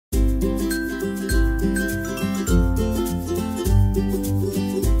Hey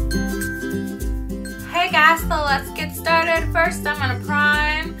guys, so let's get started. First I'm going to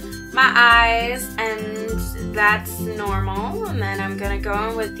prime my eyes, and that's normal. And then I'm going to go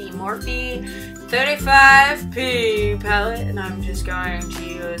in with the Morphe 35P palette, and I'm just going to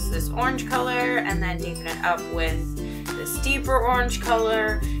use this orange color and then deepen it up with this deeper orange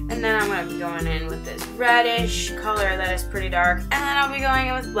color. And then I'm going to be going in with this reddish color that is pretty dark. And then I'll be going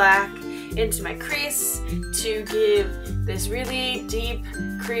in with black into my crease to give this really deep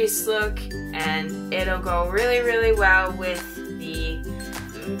crease look, and it'll go really well with the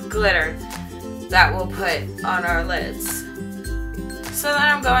glitter that we'll put on our lids. So then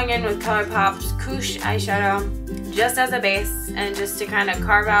I'm going in with Colourpop's Koosh eyeshadow just as a base, and just to kind of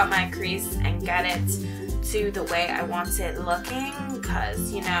carve out my crease and get it to the way I want it looking,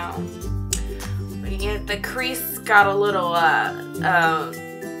 because you know, when you get the crease got a little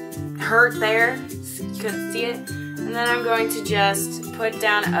hurt there, so you couldn't see it. And then I'm going to just put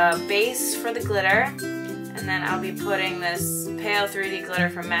down a base for the glitter, and then I'll be putting this pale 3D glitter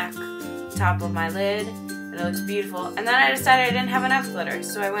from MAC top of my lid. It looks beautiful. And then I decided I didn't have enough glitter,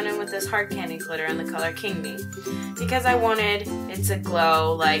 so I went in with this hard candy glitter in the color King Me, because I wanted it to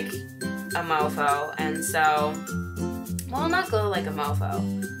glow like a mofo. And so, well, not glow like a mofo,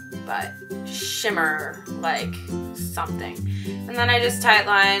 but shimmer like something. And then I just tight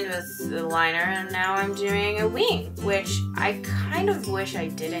lined with the liner, and now I'm doing a wing, which I kind of wish I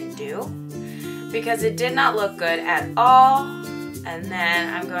didn't do because it did not look good at all. And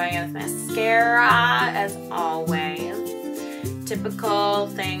then I'm going in with mascara as always, typical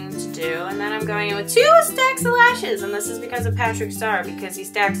thing to do. And then I'm going in with 2 stacks of lashes, and this is because of Patrick Starr, because he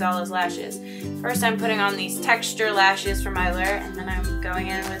stacks all his lashes. First I'm putting on these texture lashes from Eylure, and then I'm going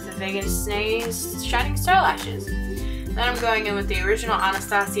in with the Vegan Snaze Shining Star lashes. Then I'm going in with the original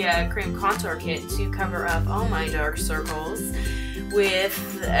Anastasia Cream Contour Kit to cover up all my dark circles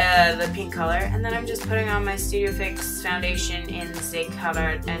with the pink color. And then I'm just putting on my Studio Fix foundation in the Stay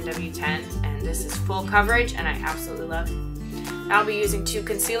Covered NW10, and this is full coverage and I absolutely love it. I'll be using 2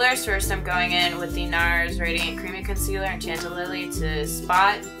 concealers. First I'm going in with the NARS Radiant Creamy Concealer in Chantilly to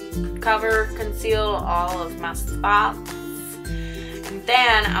spot cover conceal all of my spots. And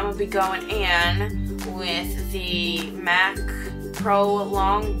then I'm going to be going in with the MAC Pro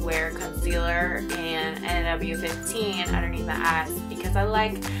Longwear Concealer in NW15 underneath my eyes, because I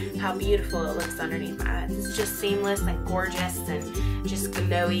like how beautiful it looks underneath my eyes. It's just seamless and gorgeous and just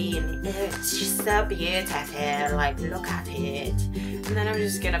glowy, and it's just so beautiful. Like, look at it. And then I'm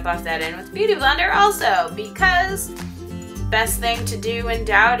just gonna buff that in with Beauty Blender also, because best thing to do in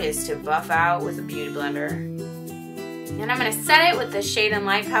doubt is to buff out with a Beauty Blender. And I'm gonna set it with the Shade and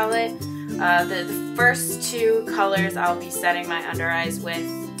Light palette. The first 2 colors I'll be setting my under eyes with,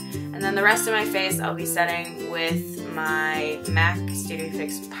 and then the rest of my face I'll be setting with my MAC Studio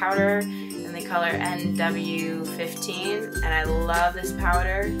Fix powder in the color NW15, and I love this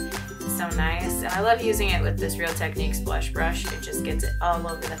powder. It's so nice, and I love using it with this Real Techniques blush brush. It just gets it all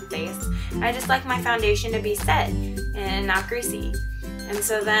over the face. And I just like my foundation to be set and not greasy. And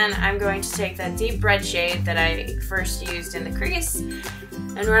so then I'm going to take that deep red shade that I first used in the crease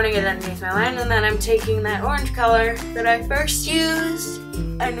and running it underneath my line, and then I'm taking that orange color that I first used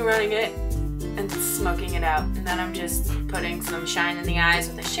and running it and smoking it out. And then I'm just putting some shine in the eyes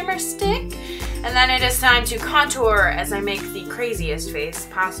with a shimmer stick. And then it is time to contour as I make the craziest face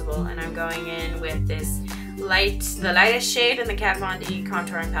possible. And I'm going in with this the lightest shade in the Kat Von D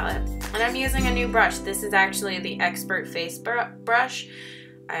contouring palette. And I'm using a new brush. This is actually the Expert Face brush.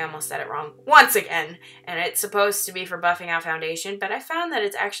 I almost said it wrong once again, and it's supposed to be for buffing out foundation, but I found that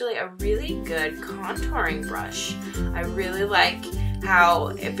it's actually a really good contouring brush. I really like how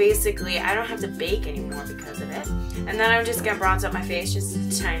it basically, I don't have to bake anymore because of it. And then I'm just gonna bronze up my face just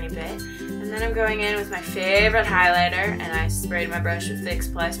a tiny bit. And then I'm going in with my favorite highlighter, and I sprayed my brush with Fix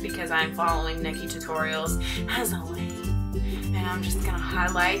Plus because I'm following Nikki tutorials as always. And I'm just gonna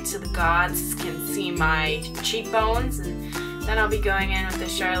highlight so the gods can see my cheekbones. And then I'll be going in with the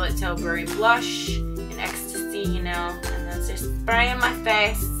Charolette Tilbury blush in Ecstasy, you know, and then just spraying my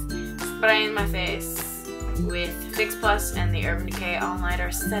face with Fix Plus and the Urban Decay All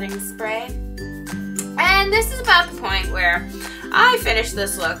Nighter Setting Spray. And this is about the point where I finished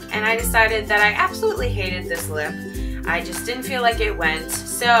this look, and I decided that I absolutely hated this lip. I just didn't feel like it went,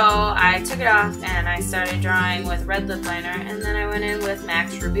 so I took it off and I started drawing with red lip liner, and then I went in with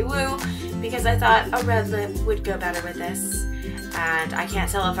MAC's Ruby Woo because I thought a red lip would go better with this. And I can't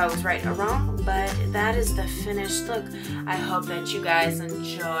tell if I was right or wrong, but that is the finished look. I hope that you guys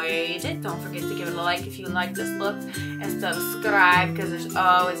enjoyed it. Don't forget to give it a like if you like this look, and subscribe because there's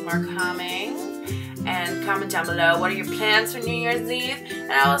always more coming. And comment down below what are your plans for New Year's Eve.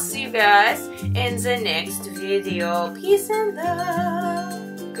 And I will see you guys in the next video. Peace and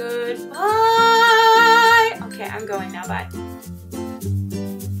love. Goodbye. Okay, I'm going now. Bye.